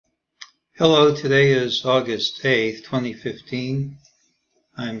Hello, today is August 8th, 2015.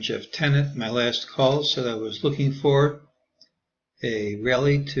 I'm Jeff Tennant. My last call said I was looking for a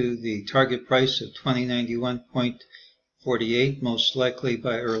rally to the target price of 2091.48, most likely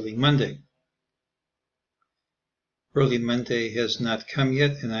by early Monday. Early Monday has not come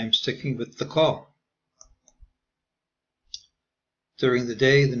yet, and I'm sticking with the call. During the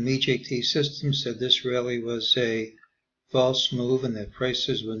day, the MEJT system said this rally was a false move and that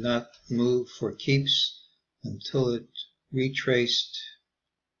prices would not move for keeps until it retraced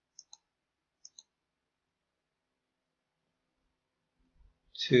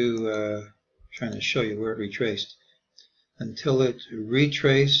to trying to show you where it retraced, until it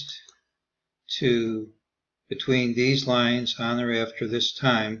retraced to between these lines on or after this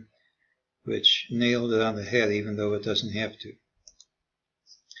time, which nailed it on the head even though it doesn't have to.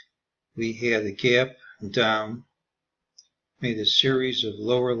 We had a gap down, made a series of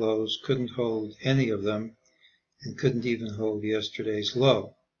lower lows, couldn't hold any of them, and couldn't even hold yesterday's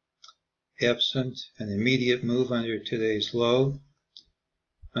low. Absent an immediate move under today's low,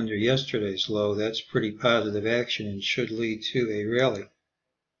 under yesterday's low, that's pretty positive action and should lead to a rally.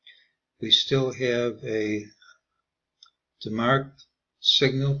 We still have a demarked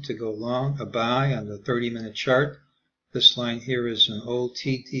signal to go long, a buy on the 30-minute chart. This line here is an old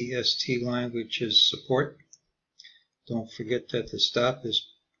TDST line, which is support. Don't forget that the stop is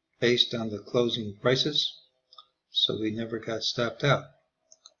based on the closing prices, so we never got stopped out.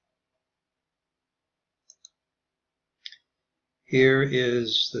 Here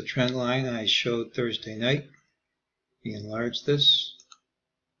is the trend line I showed Thursday night. We enlarge this.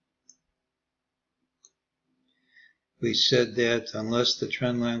 We said that unless the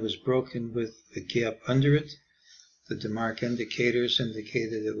trend line was broken with a gap under it, the DeMark indicators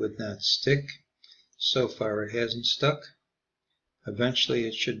indicated it would not stick. So far it hasn't stuck. Eventually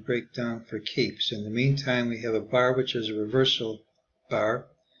it should break down for keeps. In the meantime, we have a bar which is a reversal bar,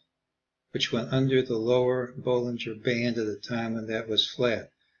 which went under the lower Bollinger Band at a time when that was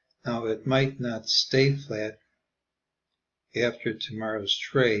flat. Now it might not stay flat after tomorrow's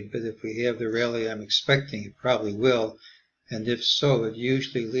trade, but if we have the rally I'm expecting, it probably will, and if so, it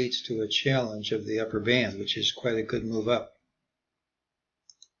usually leads to a challenge of the upper band, which is quite a good move up.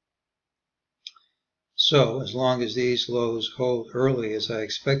 So, as long as these lows hold early as I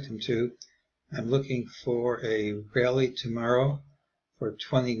expect them to, I'm looking for a rally tomorrow for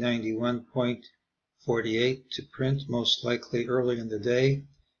 2091.48 to print, most likely early in the day.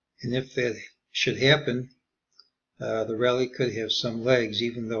 And if that should happen, the rally could have some legs,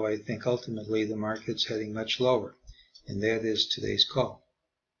 even though I think ultimately the market's heading much lower. And that is today's call.